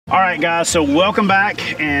All right, guys, so welcome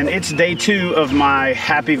back, and it's day 2 of my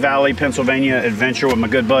Happy Valley, Pennsylvania adventure with my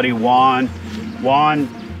good buddy Juan. Juan,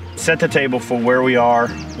 set the table for where we are,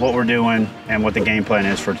 what we're doing, and what the game plan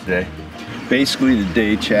is for today. Basically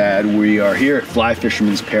today, Chad, we are here at Fly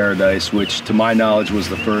Fisherman's Paradise, which to my knowledge was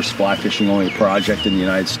the first fly fishing only project in the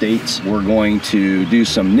United States. We're going to do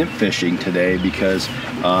some nymph fishing today because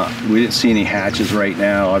we didn't see any hatches right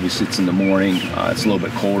now. Obviously it's in the morning. It's a little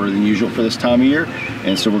bit colder than usual for this time of year.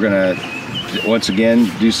 And so we're gonna, once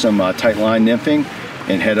again, do some tight line nymphing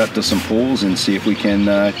and head up to some pools and see if we can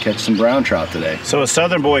catch some brown trout today. So a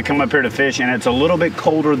southern boy come up here to fish, and it's a little bit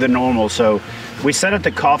colder than normal. So we sat at the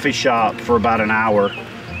coffee shop for about an hour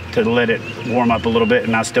to let it warm up a little bit,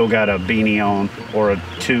 and I still got a beanie on, or a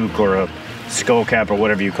toque, or a skull cap, or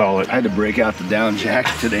whatever you call it. I had to break out the down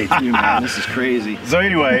jacket today too, man. This is crazy. So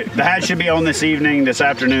anyway, the hat should be on this evening, this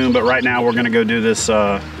afternoon, but right now we're gonna go do this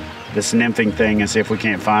this nymphing thing and see if we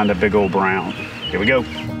can't find a big old brown. Here we go.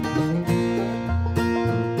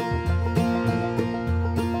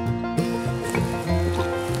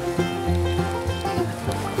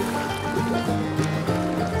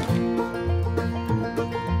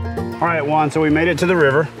 All right, Juan, so we made it to the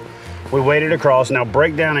river. We waded across. Now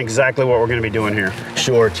break down exactly what we're gonna be doing here.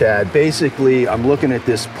 Sure, Chad. Basically, I'm looking at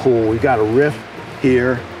this pool. We've got a rift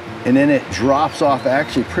here, and then it drops off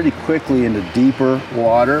actually pretty quickly into deeper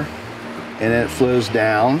water, and then it flows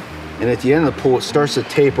down. And at the end of the pool, it starts to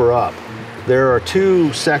taper up. There are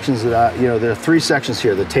 2 sections that there are 3 sections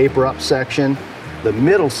here. The taper up section, the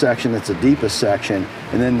middle section that's the deepest section,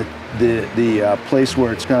 and then the place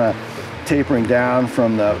where it's gonna tapering down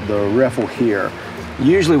from the riffle here.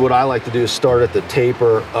 Usually what I like to do is start at the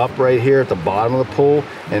taper up right here at the bottom of the pool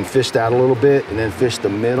and fish that a little bit, and then fish the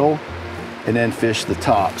middle, and then fish the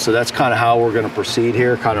top. So that's kind of how we're going to proceed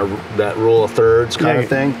here, kind of that rule of thirds kind of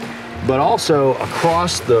thing. But also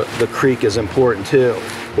across the creek is important too.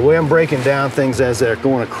 The way I'm breaking down things as they're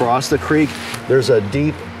going across the creek, there's a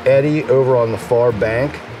deep eddy over on the far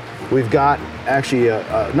bank. We've got actually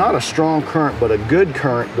not a strong current, but a good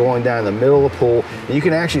current going down in the middle of the pool. And you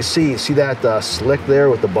can actually see that slick there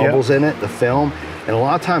with the bubbles in it, the film. And a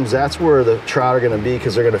lot of times that's where the trout are gonna be,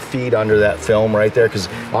 because they're gonna feed under that film right there, because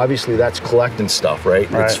obviously that's collecting stuff, right?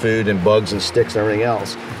 It's food and bugs and sticks and everything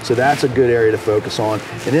else. So that's a good area to focus on.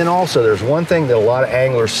 And then also there's one thing that a lot of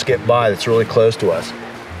anglers skip by that's really close to us.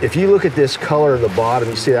 If you look at this color at the bottom,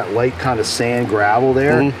 you see that light kind of sand gravel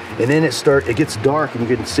there, and then it gets dark, and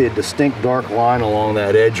you can see a distinct dark line along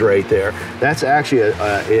that edge right there. That's actually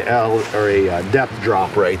a depth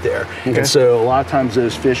drop right there. And so a lot of times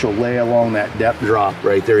those fish will lay along that depth drop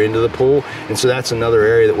right there into the pool, and so that's another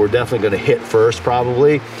area that we're definitely going to hit first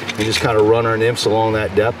probably, and just kind of run our nymphs along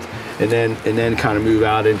that depth. And then kind of move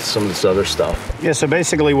out into some of this other stuff. Yeah, so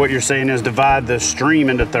basically what you're saying is divide the stream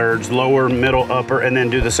into thirds, lower, middle, upper, and then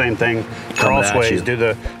do the same thing crossways. Do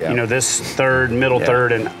the, this third, middle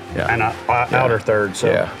third, and outer third.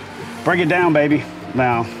 So break it down, baby.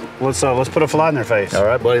 Now, let's put a fly in their face. All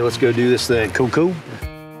right, buddy, let's go do this thing. Cool, cool.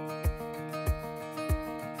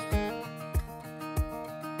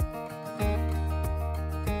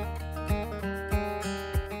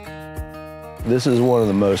 This is one of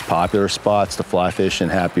the most popular spots to fly fish in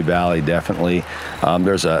Happy Valley, definitely.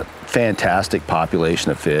 There's a fantastic population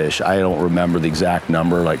of fish. I don't remember the exact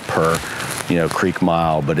number, like per, creek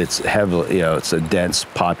mile, but it's heavily, it's a dense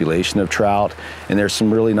population of trout, and there's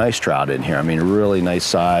some really nice trout in here. I mean, really nice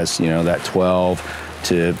size, that 12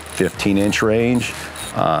 to 15 inch range.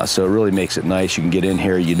 So it really makes it nice. You can get in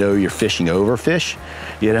here, you're fishing over fish.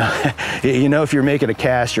 If you're making a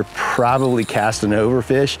cast, you're probably casting over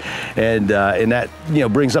fish, and that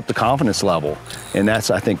brings up the confidence level, and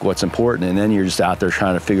that's, I think, what's important. And then you're just out there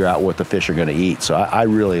trying to figure out what the fish are going to eat. So I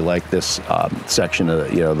really like this section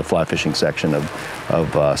of the fly fishing section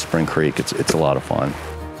of Spring Creek. It's a lot of fun.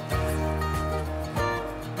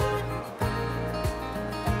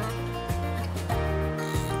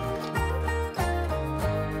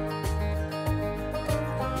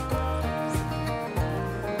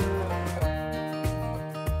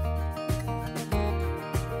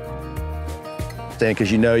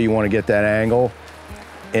 Because you want to get that angle,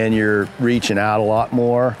 and you're reaching out a lot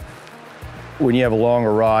more. When you have a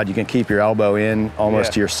longer rod, you can keep your elbow in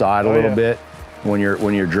almost to your side a little bit when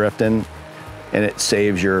you're drifting, and it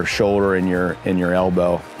saves your shoulder and your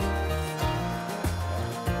elbow.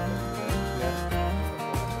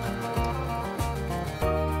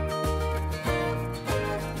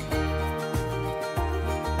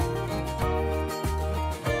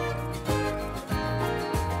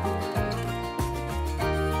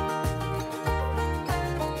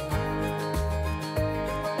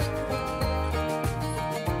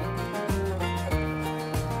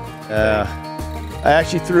 I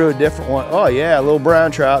actually threw a different one. Oh yeah, a little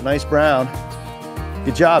brown trout, nice brown.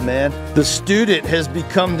 Good job, man. The student has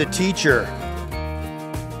become the teacher.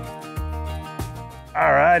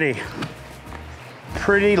 All righty.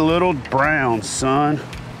 Pretty little brown, son.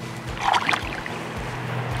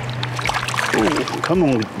 Ooh, come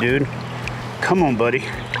on, dude. Come on, buddy.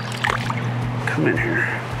 Come in here.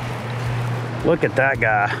 Look at that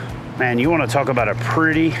guy. Man, you want to talk about a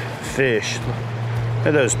pretty fish. Look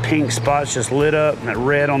at those pink spots just lit up and that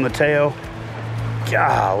red on the tail.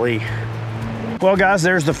 Golly. Well, guys,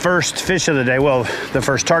 there's the first fish of the day. Well, the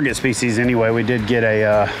first target species anyway. We did get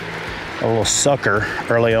a little sucker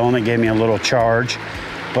early on that gave me a little charge.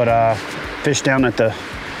 But fish down at the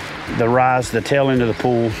rise, the tail end of the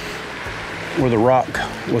pool where the rock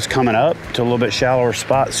was coming up to a little bit shallower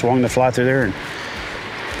spot, swung the fly through there and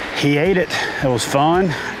he ate it. It was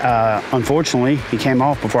fun. Unfortunately, he came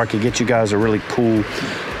off before I could get you guys a really cool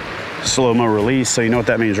slow-mo release. So you know what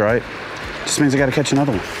that means, right? Just means I got to catch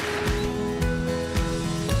another one.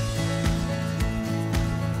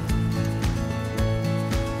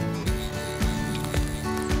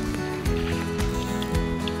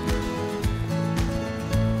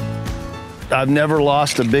 I've never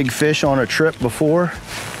lost a big fish on a trip before.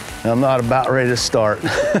 And I'm not about ready to start.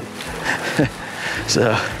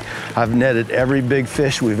 So I've netted every big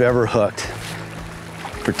fish we've ever hooked.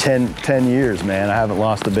 For 10 years, man, I haven't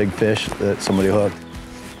lost a big fish that somebody hooked.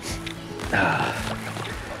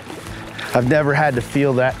 I've never had to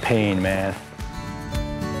feel that pain, man.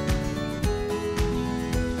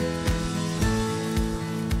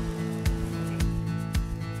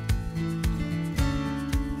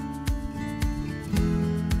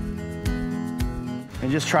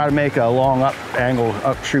 And just try to make a long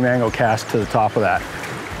upstream angle cast to the top of that.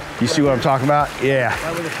 You see what I'm talking about? Yeah.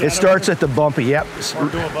 It starts at the bumpy, yep. Or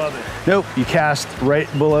go above it. Nope, you cast right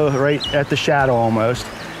below, right at the shadow almost,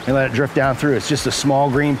 and let it drift down through. It's just a small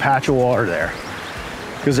green patch of water there.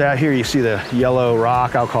 Because out here you see the yellow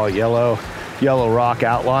rock, I'll call it yellow rock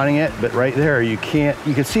outlining it, but right there you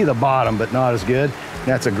can see the bottom, but not as good.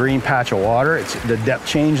 That's a green patch of water. It's the depth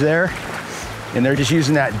change there. And they're just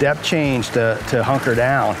using that depth change to hunker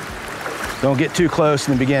down. Don't get too close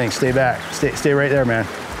in the beginning. Stay back. Stay right there, man.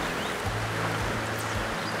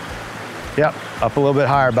 Yep, up a little bit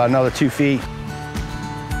higher, about another 2 feet.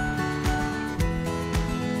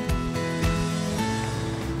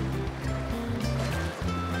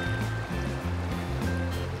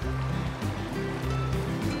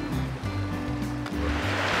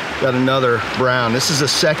 Got another brown. This is the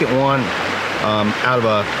second one out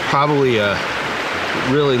of probably a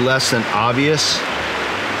really less than obvious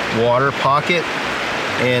water pocket.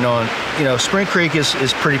 And on, Spring Creek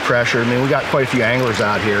is pretty pressured. I mean, we got quite a few anglers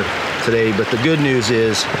out here today, but the good news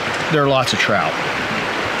is there are lots of trout.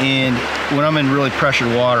 And when I'm in really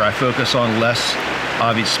pressured water, I focus on less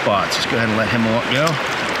obvious spots. Let's go ahead and let him go.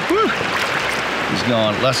 Woo. He's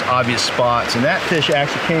gone, less obvious spots. And that fish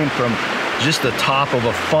actually came from just the top of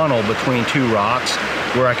a funnel between two rocks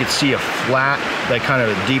where I could see a flat that kind of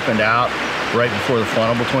deepened out right before the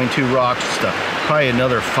funnel between two rocks, probably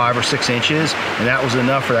another 5 or 6 inches, and that was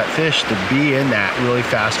enough for that fish to be in that really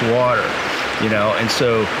fast water, and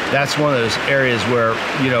so that's one of those areas where,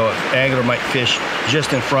 an angler might fish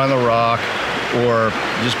just in front of the rock or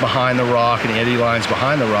just behind the rock and the eddy lines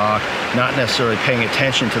behind the rock, not necessarily paying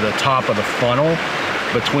attention to the top of the funnel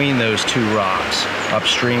between those two rocks,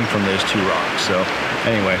 upstream from those two rocks. So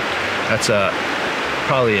anyway, that's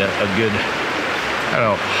probably a good,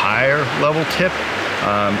 higher level tip.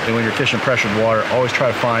 And when you're fishing pressured water, always try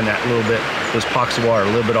to find that little bit, those pockets of water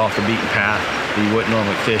a little bit off the beaten path that you wouldn't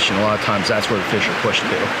normally fish, and a lot of times that's where the fish are pushed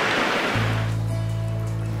to.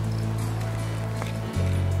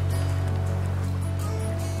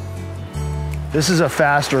 This is a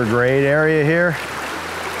faster grade area here,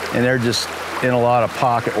 and they're just in a lot of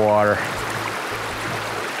pocket water.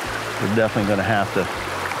 We're definitely gonna have to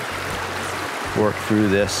work through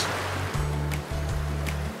this.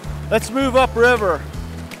 Let's move upriver.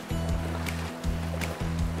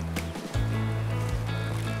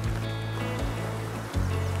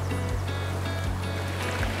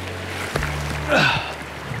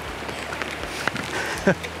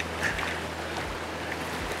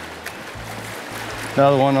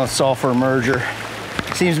 Another one on sulfur merger.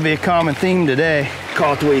 Seems to be a common theme today.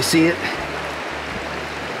 Call it the way you see it.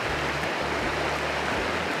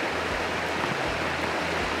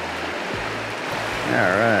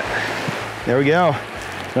 All right, there we go.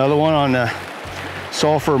 Another one on the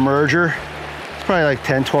sulfur merger. It's probably like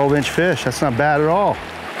 10, 12-inch fish. That's not bad at all.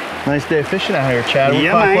 Nice day of fishing out here, Chad. We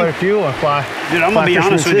caught quite a few on fly. Dude, I'm gonna be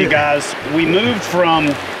honest with you guys. We moved from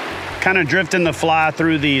kind of drifting the fly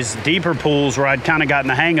through these deeper pools where I'd kind of gotten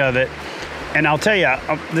the hang of it. And I'll tell you,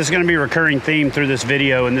 this is going to be a recurring theme through this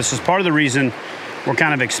video, and this is part of the reason we're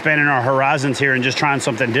kind of expanding our horizons here and just trying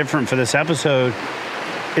something different for this episode.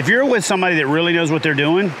 If you're with somebody that really knows what they're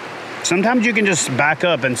doing, sometimes you can just back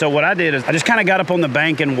up. And so what I did is I just kind of got up on the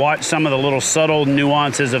bank and watched some of the little subtle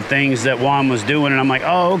nuances of things that Juan was doing. And I'm like,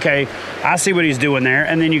 oh, okay, I see what he's doing there.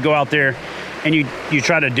 And then you go out there and you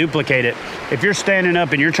try to duplicate it. If you're standing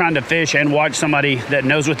up and you're trying to fish and watch somebody that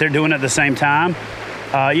knows what they're doing at the same time,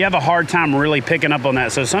 you have a hard time really picking up on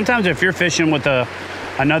that. So sometimes if you're fishing with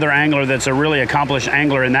another angler that's a really accomplished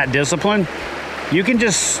angler in that discipline, you can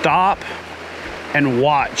just stop and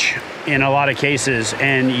watch in a lot of cases,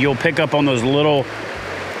 and you'll pick up on those little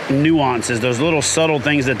nuances, those little subtle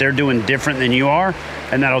things that they're doing different than you are,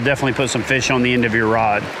 and that'll definitely put some fish on the end of your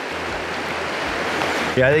rod.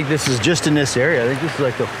 Yeah, I think this is just in this area. I think this is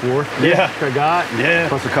like the 4th fish I got. Yeah.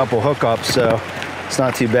 Plus a couple hookups, so it's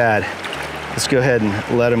not too bad. Let's go ahead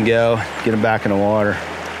and let him go, get him back in the water.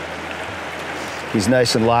 He's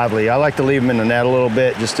nice and lively. I like to leave him in the net a little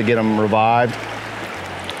bit just to get him revived.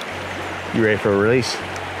 You ready for a release?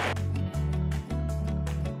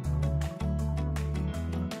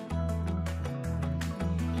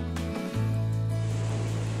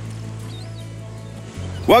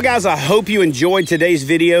 Well, guys, I hope you enjoyed today's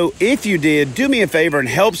video. If you did, do me a favor and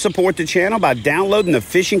help support the channel by downloading the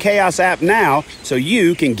Fishing Chaos app now so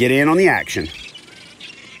you can get in on the action.